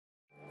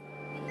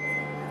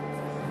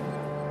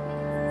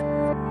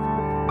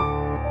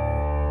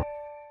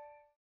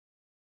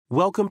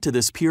Welcome to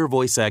this Peer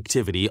Voice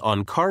activity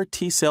on CAR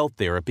T-cell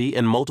therapy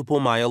and multiple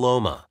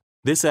myeloma.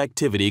 This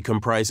activity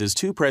comprises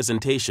two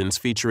presentations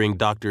featuring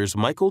Drs.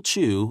 Michael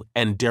Chu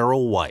and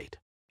Daryl White.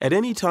 At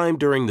any time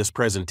during this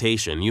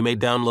presentation, you may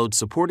download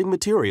supporting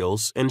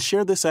materials and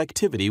share this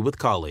activity with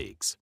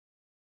colleagues.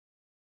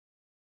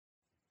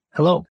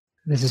 Hello,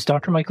 this is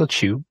Dr. Michael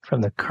Chu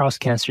from the Cross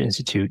Cancer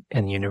Institute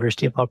and the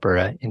University of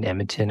Alberta in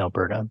Edmonton,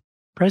 Alberta.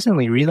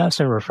 Presently, relapsed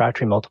and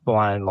refractory multiple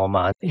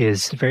myeloma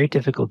is a very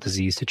difficult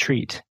disease to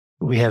treat.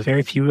 We have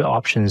very few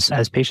options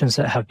as patients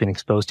that have been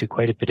exposed to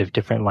quite a bit of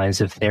different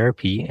lines of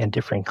therapy and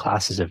different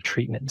classes of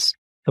treatments.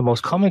 The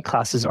most common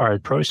classes are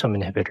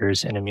proteasome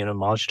inhibitors and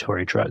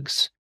immunomodulatory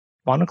drugs.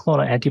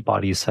 Monoclonal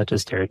antibodies such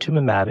as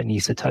daratumumab and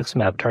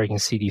isatuximab targeting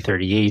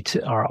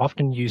CD38 are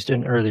often used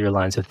in earlier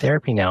lines of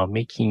therapy now,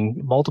 making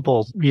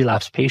multiple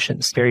relapsed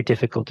patients very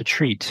difficult to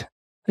treat.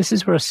 This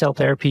is where cell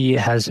therapy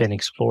has been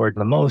explored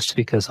the most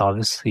because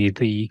obviously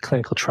the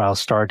clinical trials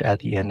start at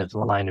the end of the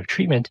line of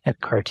treatment, and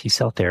CAR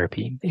T-cell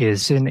therapy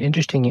is an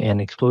interesting and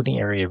exploding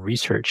area of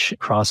research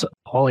across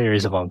all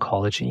areas of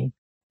oncology.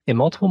 In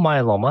multiple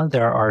myeloma,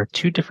 there are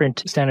two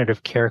different standard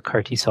of care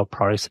CAR T-cell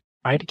products,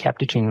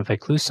 idacaptogene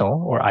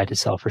viclucil, or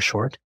ide-cel for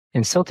short,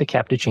 and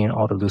ciltacabtagene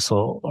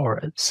autoleucel,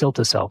 or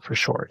cilta-cel for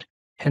short.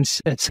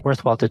 Hence, it's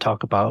worthwhile to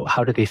talk about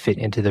how do they fit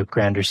into the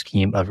grander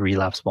scheme of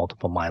relapsed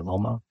multiple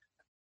myeloma.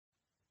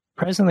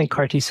 Presently,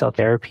 CAR T-cell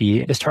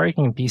therapy is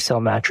targeting B-cell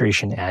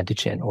maturation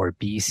antigen, or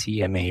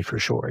BCMA for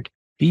short.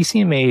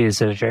 BCMA is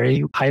a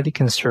very highly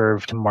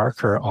conserved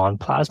marker on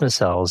plasma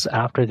cells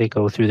after they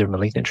go through their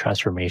malignant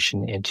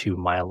transformation into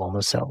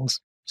myeloma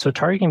cells. So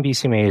targeting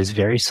BCMA is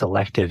very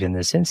selective in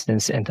this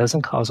instance and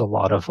doesn't cause a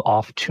lot of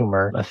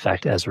off-tumor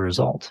effect as a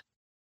result.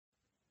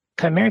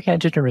 Chimeric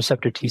Antigen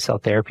Receptor T-cell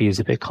therapy is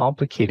a bit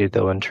complicated,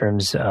 though, in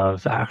terms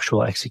of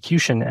actual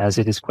execution, as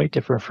it is quite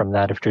different from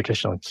that of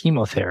traditional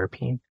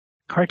chemotherapy.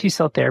 CAR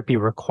T-cell therapy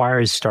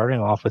requires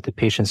starting off with the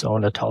patient's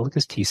own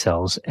autologous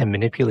T-cells and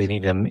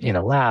manipulating them in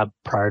a lab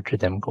prior to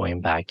them going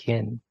back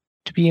in.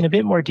 To be in a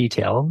bit more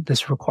detail,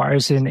 this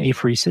requires an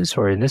apheresis,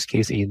 or in this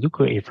case, a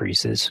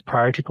leukoapheresis,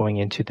 prior to going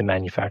into the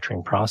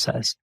manufacturing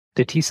process.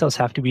 The T-cells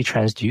have to be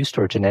transduced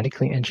or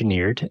genetically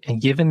engineered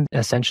and given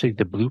essentially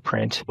the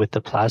blueprint with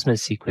the plasmid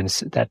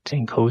sequence that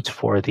encodes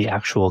for the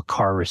actual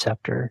CAR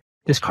receptor.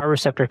 This CAR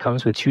receptor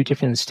comes with two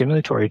different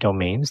stimulatory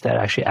domains that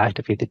actually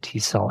activate the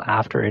T-cell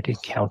after it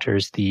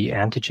encounters the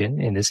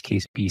antigen, in this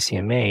case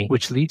BCMA,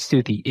 which leads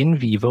to the in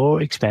vivo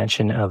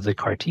expansion of the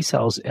CAR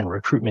T-cells and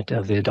recruitment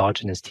of the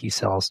endogenous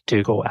T-cells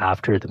to go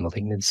after the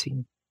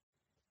malignancy.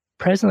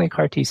 Presently,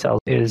 CAR T-cell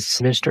is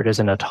administered as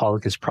an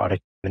autologous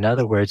product. In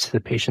other words, the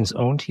patient's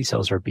own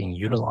T-cells are being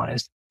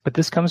utilized, but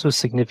this comes with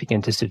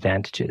significant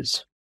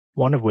disadvantages,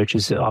 one of which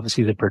is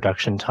obviously the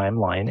production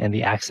timeline and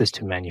the access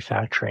to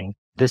manufacturing.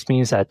 This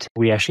means that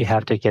we actually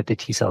have to get the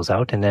T-cells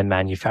out and then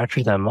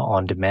manufacture them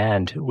on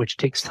demand, which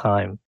takes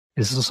time.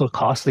 This is also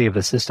costly of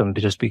a system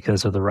just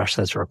because of the rush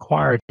that's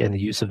required and the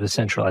use of a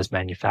centralized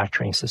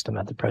manufacturing system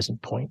at the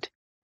present point.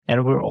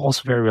 And we're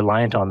also very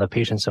reliant on the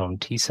patient's own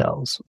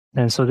T-cells.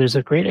 And so there's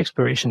a great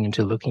exploration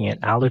into looking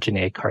at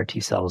allogeneic CAR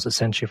T-cells,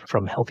 essentially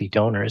from healthy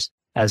donors,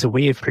 as a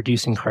way of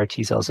producing CAR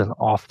T-cells an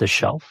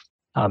off-the-shelf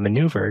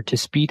maneuver to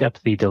speed up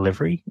the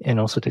delivery and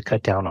also to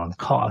cut down on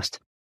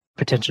cost.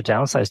 Potential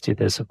downsides to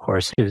this, of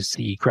course, is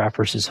the graft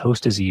versus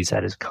host disease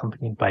that is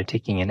accompanied by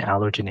taking an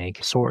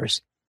allogeneic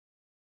source.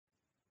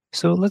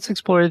 So let's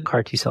explore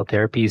CAR T-cell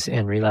therapies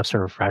in relapsed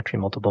and refractory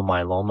multiple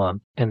myeloma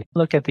and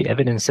look at the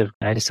evidence of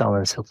ide-cel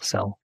and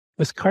cilta-cel.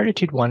 With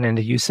CARTITUDE-1 and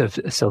the use of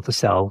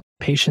cilta-cel,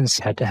 patients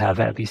had to have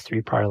at least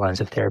 3 prior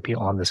lines of therapy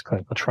on this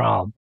clinical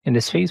trial. In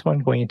this phase 1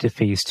 going into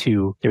phase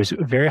 2, there's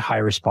a very high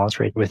response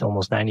rate with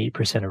almost 98%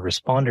 of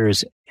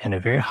responders and a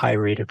very high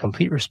rate of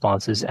complete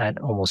responses at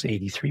almost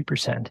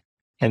 83%.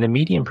 And the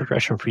median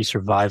progression-free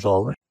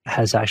survival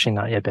has actually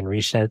not yet been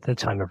reached at the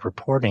time of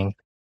reporting.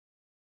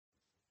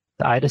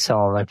 The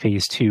ide-cel in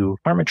phase 2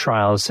 pharma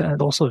trials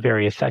and also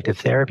very effective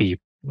therapy.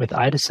 With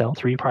ide-cel,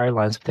 3 prior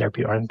lines of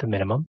therapy aren't the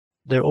minimum.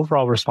 The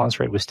overall response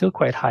rate was still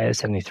quite high at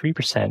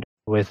 73%,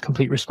 with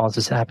complete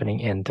responses happening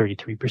in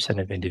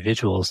 33% of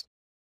individuals.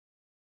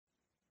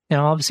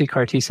 Now, obviously,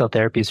 CAR T-cell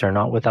therapies are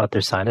not without their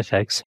side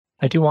effects.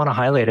 I do want to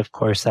highlight, of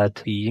course, that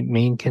the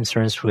main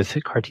concerns with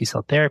CAR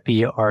T-cell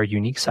therapy are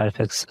unique side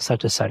effects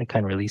such as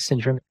cytokine release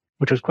syndrome,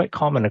 which was quite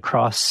common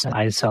across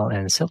ide-cel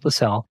and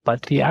cilta-cel,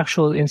 but the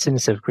actual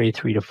incidence of grade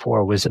 3 to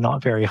 4 was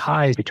not very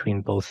high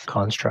between both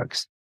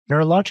constructs.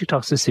 Neurologic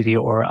toxicity,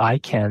 or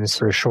ICANS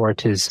for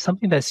short, is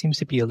something that seems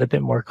to be a little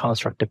bit more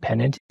construct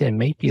dependent and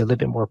may be a little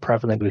bit more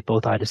prevalent with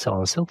both ide-cel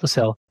and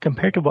cilta-cel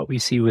compared to what we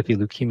see with the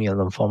leukemia and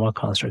lymphoma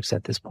constructs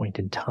at this point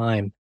in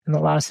time. And the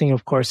last thing,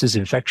 of course, is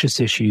infectious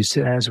issues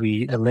as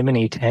we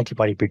eliminate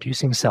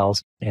antibody-producing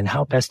cells, and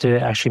how best to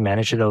actually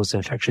manage those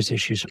infectious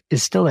issues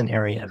is still an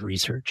area of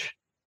research.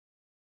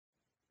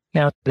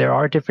 Now, there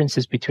are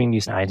differences between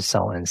these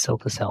ide-cel and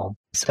cilta-cel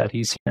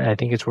studies, and I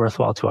think it's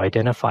worthwhile to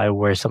identify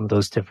where some of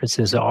those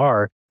differences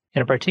are,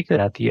 and in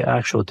particular that the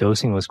actual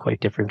dosing was quite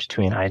different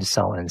between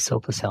ide-cel and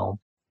cilta-cel.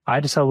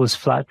 Ide-cel was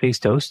flat-base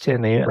dosed,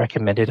 and they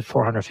recommended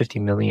 450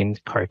 million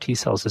CAR T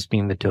cells as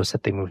being the dose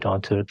that they moved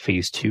on to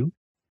phase 2.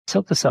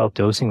 Cilta-cel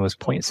dosing was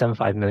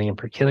 0.75 million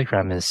per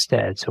kilogram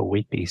instead, so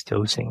weight-based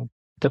dosing.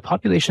 The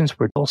populations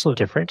were also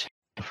different.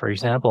 For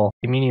example,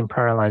 the median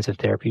prior lines of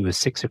therapy was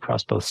 6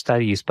 across both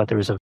studies, but there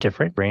was a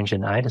different range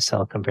in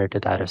Ide-cel compared to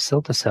that of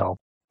Cilta-cel.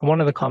 One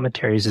of the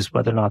commentaries is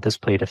whether or not this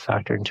played a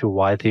factor into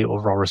why the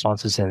overall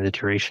responses and the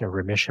duration of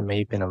remission may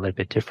have been a little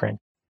bit different.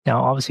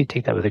 Now, obviously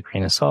take that with a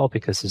grain of salt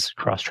because it's a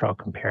cross-trial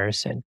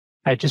comparison.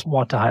 I just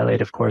want to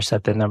highlight, of course,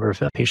 that the number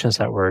of patients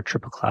that were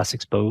triple-class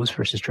exposed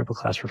versus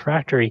triple-class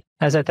refractory,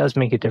 as that does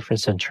make a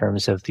difference in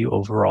terms of the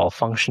overall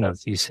function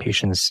of these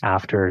patients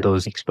after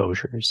those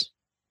exposures.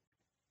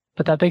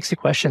 But that begs the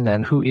question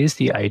then, who is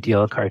the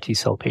ideal CAR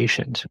T-cell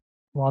patient?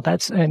 Well,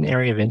 that's an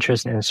area of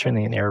interest and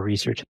certainly an area of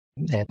research.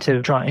 And to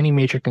draw any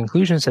major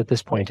conclusions at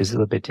this point is a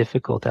little bit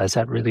difficult, as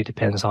that really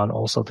depends on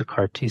also the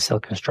CAR T-cell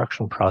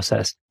construction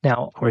process.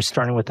 Now, of course,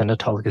 starting with an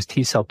autologous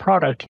T-cell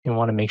product, you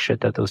want to make sure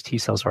that those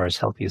T-cells are as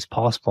healthy as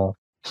possible.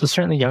 So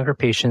certainly younger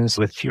patients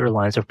with fewer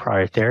lines of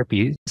prior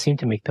therapy seem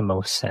to make the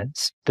most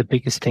sense. The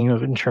biggest thing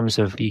in terms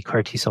of the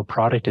CAR T-cell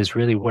product is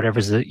really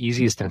whatever's the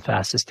easiest and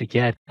fastest to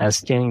get, as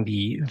getting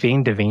the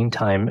vein-to-vein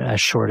time as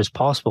short as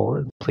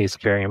possible plays a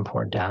very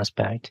important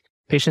aspect.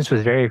 Patients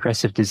with very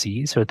aggressive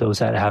disease or those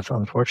that have,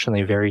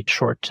 unfortunately, very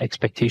short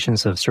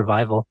expectations of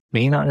survival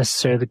may not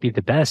necessarily be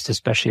the best,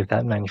 especially if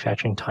that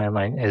manufacturing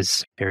timeline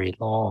is very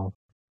long.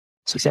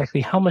 So exactly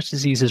how much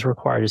disease is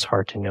required is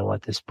hard to know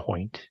at this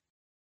point.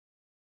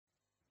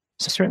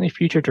 So certainly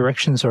future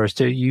directions are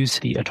to use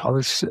the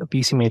autologous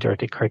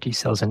BCMA-directed CAR T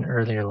cells in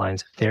earlier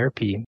lines of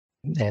therapy.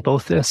 And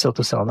both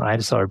Cilta-cel and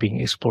Ide-cel are being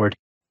explored.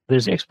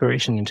 There's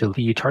exploration into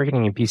the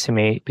targeting of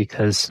BCMA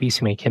because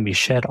BCMA can be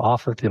shed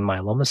off of the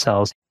myeloma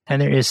cells,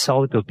 and there is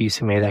soluble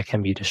BCMA that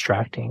can be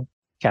distracting.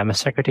 Gamma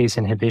secretase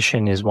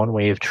inhibition is one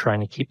way of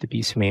trying to keep the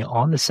BCMA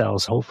on the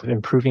cells, hopefully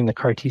improving the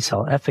CAR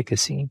T-cell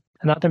efficacy.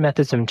 And other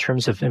methods in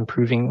terms of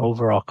improving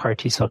overall CAR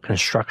T-cell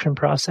construction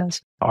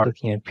process are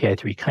looking at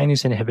PI3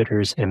 kinase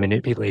inhibitors and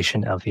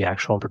manipulation of the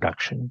actual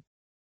production.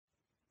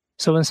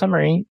 So in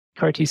summary,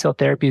 CAR T-cell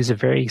therapy is a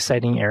very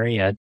exciting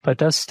area, but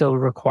does still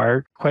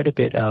require quite a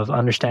bit of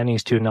understanding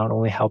as to not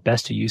only how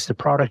best to use the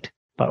product,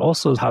 but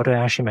also how to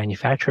actually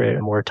manufacture it in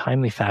a more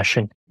timely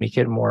fashion, make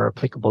it more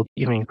applicable to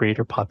even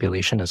greater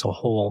population as a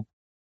whole.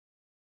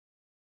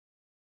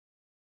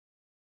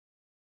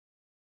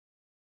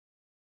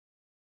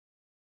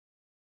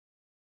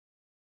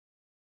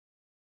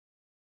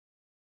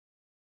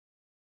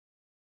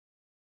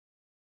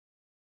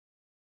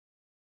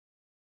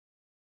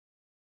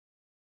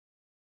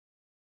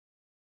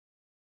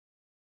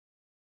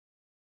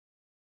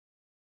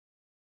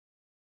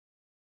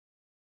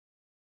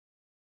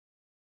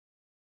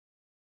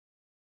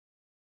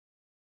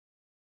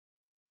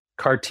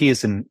 CAR T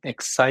is an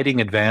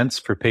exciting advance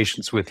for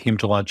patients with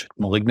hematologic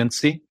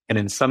malignancy, and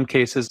in some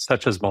cases,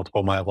 such as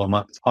multiple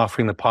myeloma,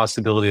 offering the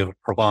possibility of a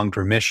prolonged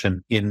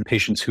remission in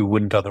patients who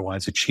wouldn't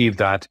otherwise achieve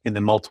that in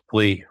the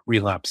multiply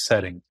relapse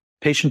setting.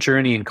 Patient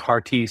journey in CAR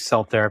T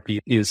cell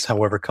therapy is,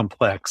 however,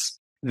 complex.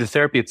 The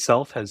therapy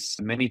itself has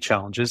many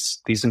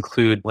challenges. These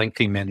include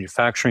lengthy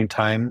manufacturing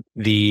time,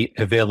 the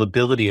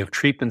availability of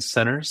treatment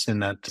centers in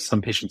that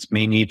some patients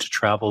may need to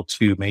travel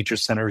to major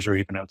centers or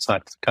even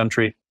outside the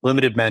country,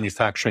 limited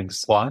manufacturing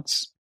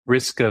slots,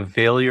 risk of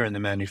failure in the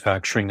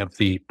manufacturing of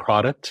the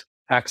product,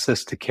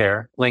 access to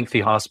care,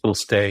 lengthy hospital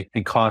stay,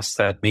 and costs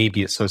that may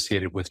be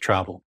associated with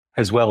travel,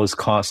 as well as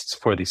costs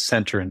for the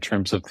center in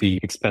terms of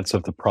the expense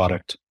of the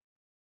product.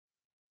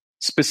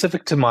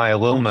 Specific to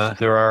myeloma,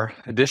 there are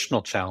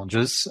additional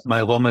challenges.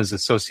 Myeloma is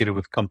associated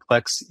with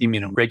complex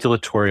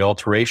immunoregulatory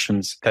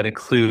alterations that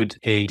include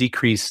a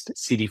decreased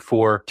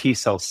CD4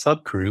 T-cell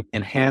subgroup,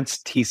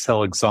 enhanced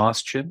T-cell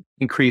exhaustion,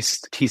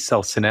 increased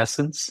T-cell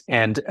senescence,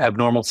 and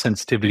abnormal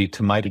sensitivity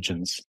to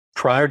mitogens.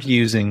 Prior to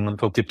using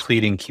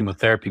lymphodepleting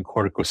chemotherapy and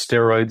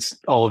corticosteroids,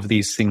 all of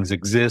these things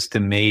exist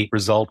and may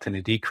result in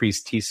a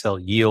decreased T-cell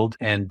yield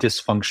and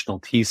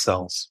dysfunctional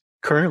T-cells.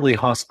 Currently,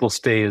 hospital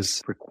stay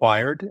is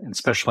required and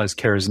specialized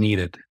care is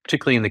needed,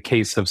 particularly in the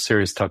case of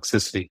serious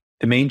toxicity.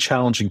 The main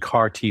challenge in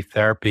CAR T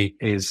therapy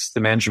is the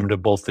management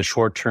of both the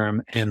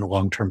short-term and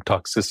long-term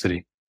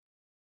toxicity.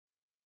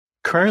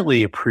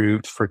 Currently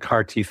approved for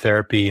CAR T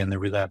therapy in the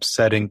relapse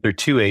setting, there are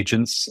two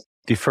agents.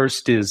 The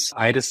first is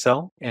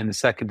Ide-cel and the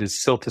second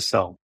is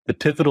Cilta-cel. The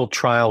pivotal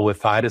trial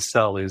with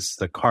Ide-cel is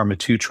the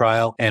KarMMa-2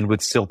 trial, and with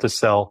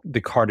Cilta-cel,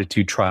 the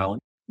CARTA-2 trial.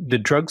 The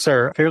drugs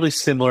are fairly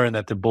similar in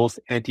that they're both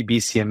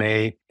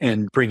anti-BCMA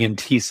and bring in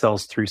T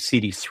cells through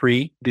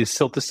CD3. The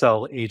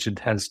Cilta-cel agent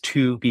has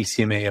two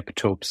BCMA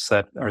epitopes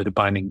that are the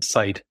binding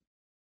site.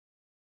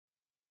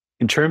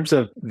 In terms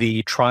of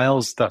the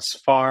trials thus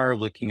far,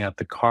 looking at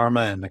the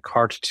KarMMa and the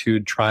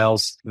CARTA-2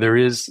 trials, there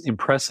is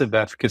impressive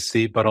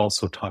efficacy, but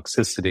also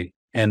toxicity.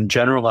 And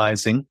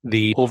generalizing,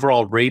 the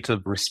overall rate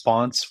of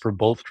response for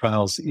both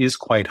trials is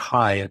quite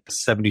high at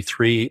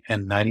 73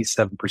 and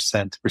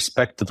 97%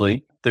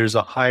 respectively. There's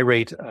a high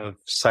rate of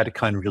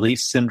cytokine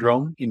release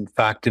syndrome, in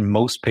fact, in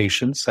most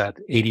patients at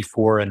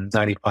 84 and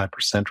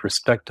 95%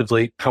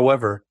 respectively.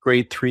 However,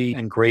 grade 3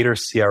 and greater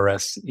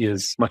CRS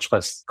is much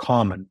less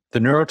common. The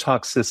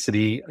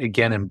neurotoxicity,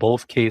 again, in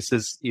both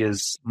cases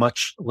is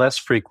much less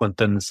frequent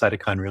than the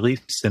cytokine release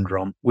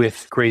syndrome,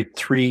 with grade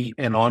 3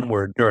 and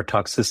onward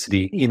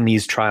neurotoxicity in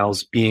these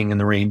trials being in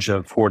the range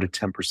of 4 to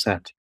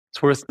 10%.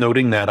 It's worth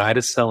noting that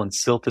ide-cel and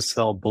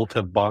cilta-cel both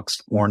have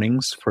boxed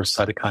warnings for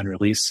cytokine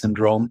release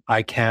syndrome,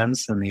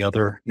 ICANS, and the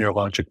other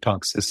neurologic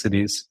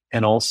toxicities,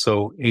 and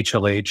also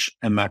HLH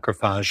and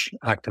macrophage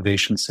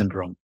activation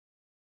syndrome.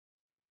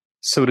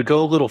 So to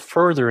go a little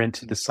further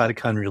into the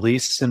cytokine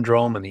release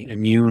syndrome and the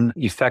immune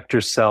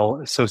effector cell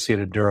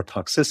associated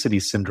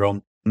neurotoxicity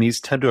syndrome,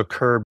 these tend to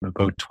occur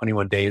about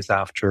 21 days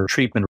after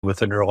treatment,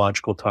 with a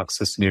neurological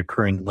toxicity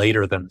occurring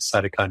later than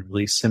cytokine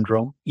release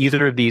syndrome.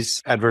 Either of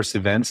these adverse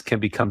events can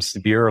become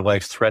severe or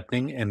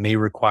life-threatening and may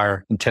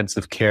require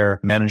intensive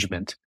care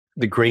management.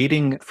 The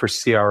grading for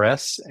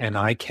CRS and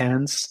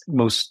ICANS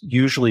most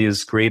usually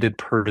is graded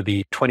per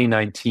the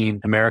 2019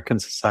 American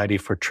Society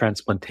for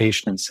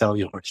Transplantation and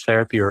Cellular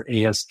Therapy, or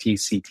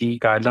ASTCT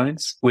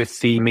guidelines, with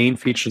the main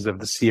features of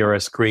the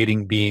CRS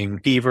grading being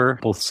fever,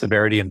 both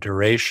severity and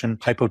duration,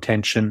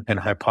 hypotension,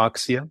 and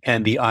hypoxia,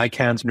 and the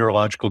ICANS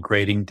neurological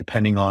grading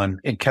depending on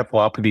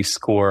encephalopathy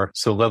score,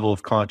 so level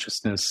of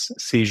consciousness,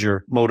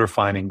 seizure, motor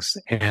findings,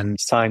 and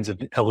signs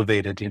of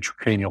elevated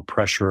intracranial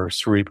pressure or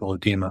cerebral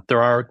edema.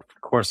 There are,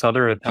 of course,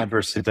 other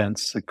adverse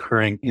events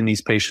occurring in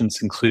these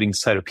patients, including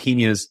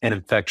cytopenias and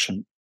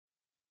infection.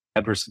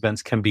 Adverse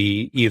events can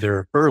be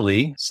either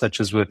early, such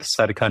as with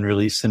cytokine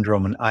release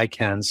syndrome and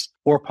ICANS,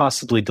 or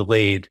possibly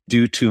delayed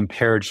due to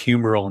impaired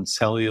humoral and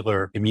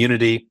cellular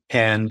immunity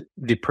and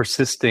the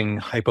persisting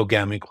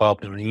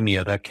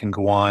hypogammaglobulinemia that can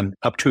go on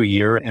up to a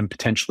year and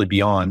potentially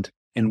beyond.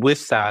 And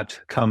with that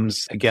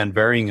comes, again,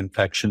 varying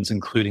infections,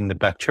 including the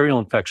bacterial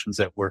infections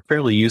that we're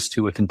fairly used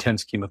to with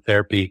intense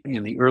chemotherapy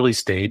in the early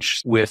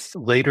stage, with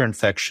later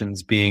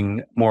infections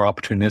being more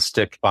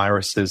opportunistic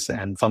viruses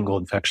and fungal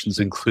infections,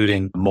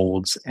 including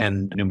molds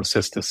and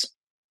pneumocystis.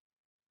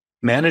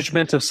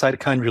 Management of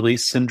cytokine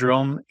release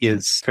syndrome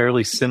is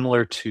fairly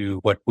similar to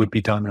what would be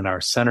done in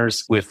our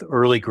centers, with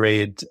early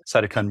grade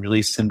cytokine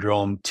release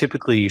syndrome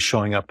typically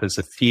showing up as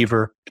a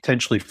fever,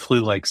 potentially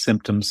flu-like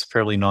symptoms,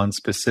 fairly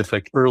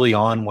nonspecific. Early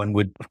on, one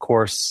would, of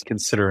course,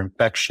 consider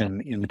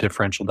infection in the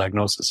differential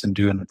diagnosis and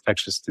do an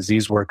infectious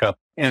disease workup,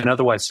 and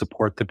otherwise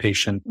support the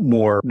patient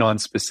more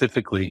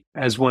nonspecifically.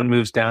 As one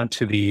moves down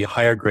to the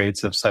higher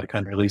grades of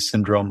cytokine release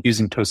syndrome,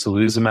 using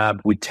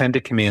tocilizumab, we tend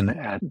to come in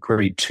at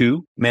grade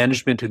 2.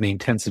 Management in the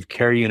intensive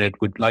care unit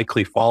would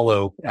likely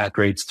follow at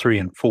grades 3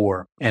 and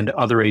 4, and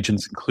other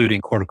agents,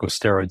 including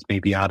corticosteroids, may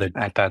be added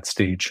at that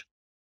stage.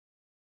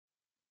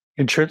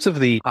 In terms of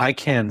the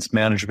ICANS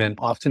management,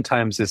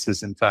 oftentimes this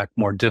is in fact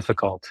more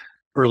difficult.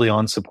 Early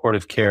on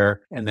supportive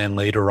care, and then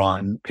later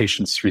on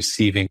patients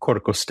receiving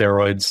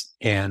corticosteroids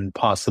and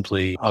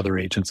possibly other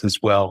agents as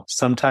well.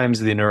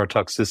 Sometimes the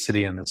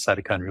neurotoxicity and the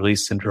cytokine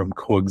release syndrome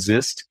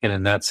coexist, and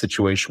in that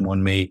situation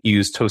one may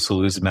use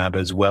tocilizumab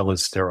as well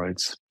as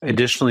steroids.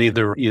 Additionally,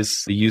 there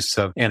is the use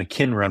of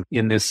anakinra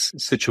in this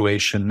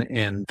situation,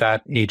 and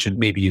that agent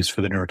may be used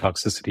for the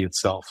neurotoxicity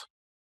itself.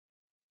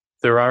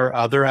 There are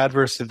other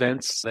adverse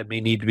events that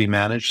may need to be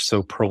managed.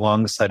 So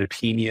prolonged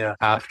cytopenia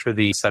after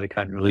the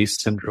cytokine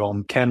release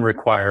syndrome can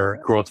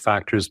require growth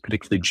factors,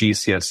 particularly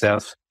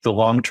GCSF. The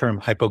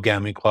long-term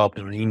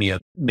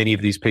hypogammaglobulinemia, many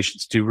of these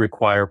patients do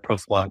require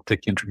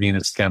prophylactic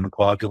intravenous gamma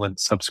globulin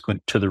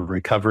subsequent to the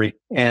recovery.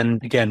 And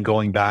again,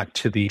 going back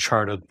to the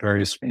chart of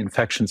various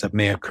infections that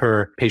may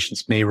occur,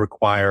 patients may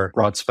require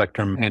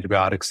broad-spectrum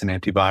antibiotics and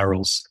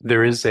antivirals.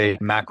 There is a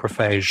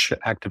macrophage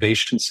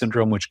activation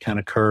syndrome which can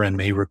occur and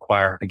may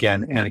require,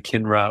 again,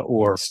 anakinra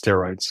or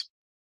steroids.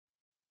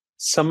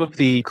 Some of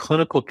the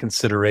clinical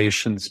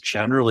considerations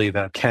generally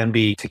that can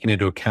be taken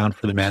into account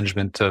for the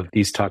management of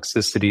these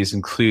toxicities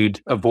include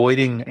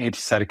avoiding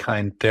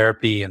anti-cytokine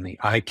therapy in the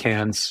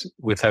ICANS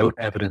without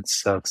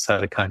evidence of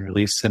cytokine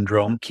release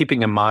syndrome,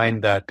 keeping in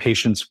mind that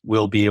patients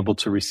will be able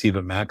to receive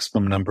a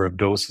maximum number of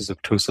doses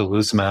of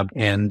tocilizumab,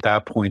 and at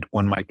that point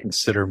one might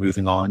consider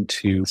moving on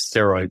to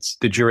steroids.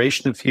 The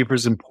duration of fever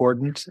is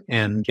important,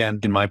 and again,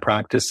 in my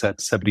practice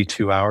at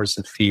 72 hours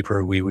of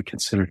fever, we would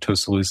consider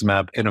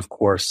tocilizumab, and of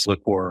course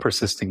look for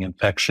persisting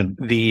infection.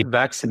 The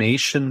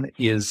vaccination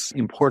is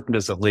important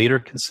as a later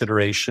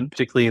consideration,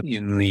 particularly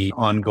in the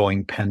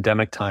ongoing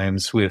pandemic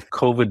times, with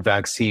COVID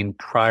vaccine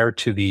prior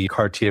to the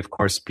CAR-T, of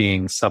course,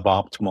 being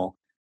suboptimal.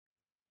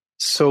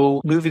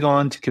 So moving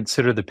on to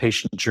consider the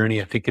patient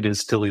journey, I think it is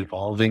still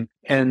evolving.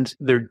 And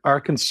there are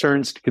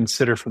concerns to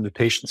consider from the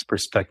patient's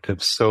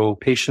perspective. So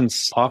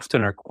patients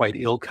often are quite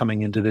ill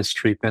coming into this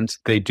treatment.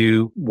 They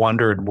do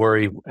wonder and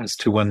worry as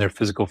to when their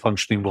physical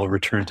functioning will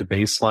return to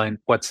baseline.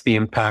 What's the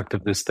impact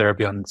of this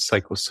therapy on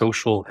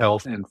psychosocial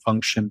health and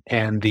function?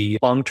 And the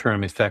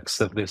long-term effects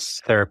of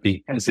this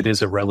therapy, as it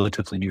is a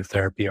relatively new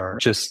therapy, are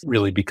just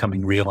really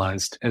becoming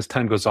realized. As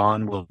time goes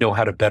on, we'll know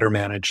how to better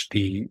manage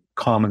the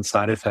common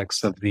side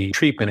effects of the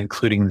treatment,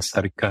 including the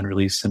cytokine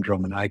release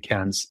syndrome and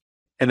ICANS.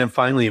 And then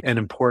finally, and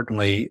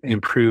importantly,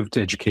 improved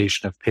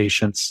education of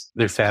patients,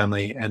 their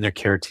family, and their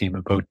care team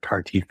about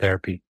CAR T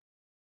therapy.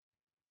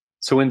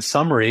 So in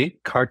summary,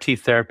 CAR T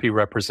therapy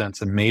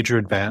represents a major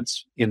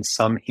advance in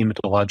some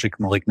hematologic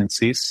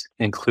malignancies,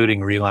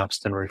 including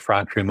relapsed and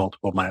refractory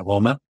multiple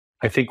myeloma.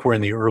 I think we're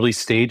in the early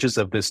stages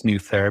of this new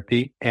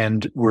therapy,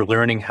 and we're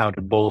learning how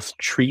to both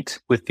treat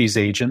with these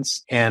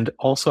agents and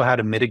also how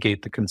to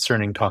mitigate the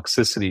concerning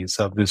toxicities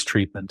of this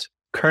treatment.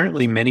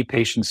 Currently, many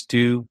patients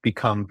do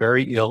become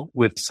very ill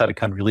with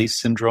cytokine release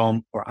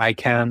syndrome or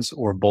ICANS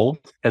or both,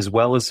 as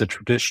well as the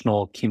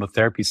traditional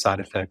chemotherapy side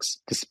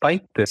effects.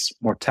 Despite this,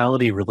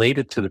 mortality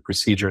related to the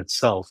procedure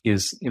itself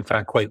is in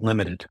fact quite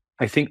limited.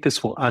 I think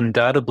this will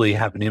undoubtedly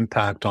have an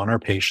impact on our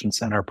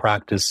patients and our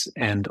practice,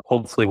 and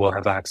hopefully we'll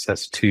have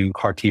access to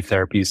CAR T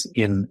therapies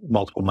in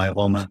multiple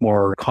myeloma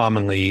more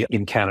commonly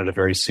in Canada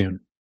very soon.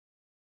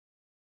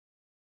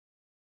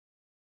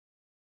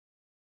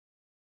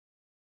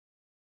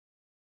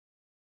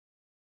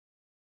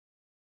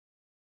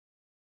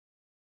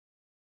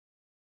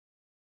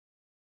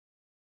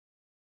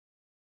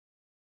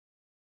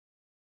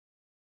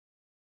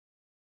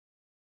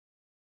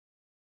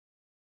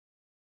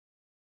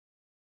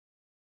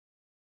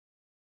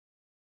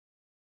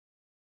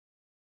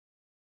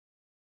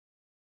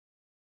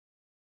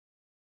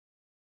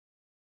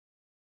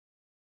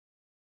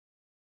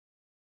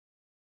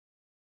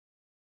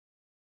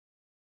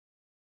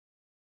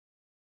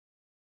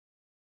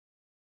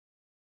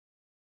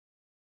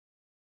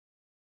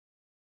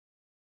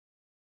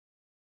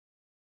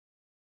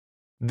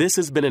 This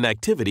has been an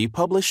activity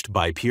published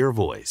by Peer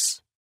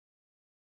Voice.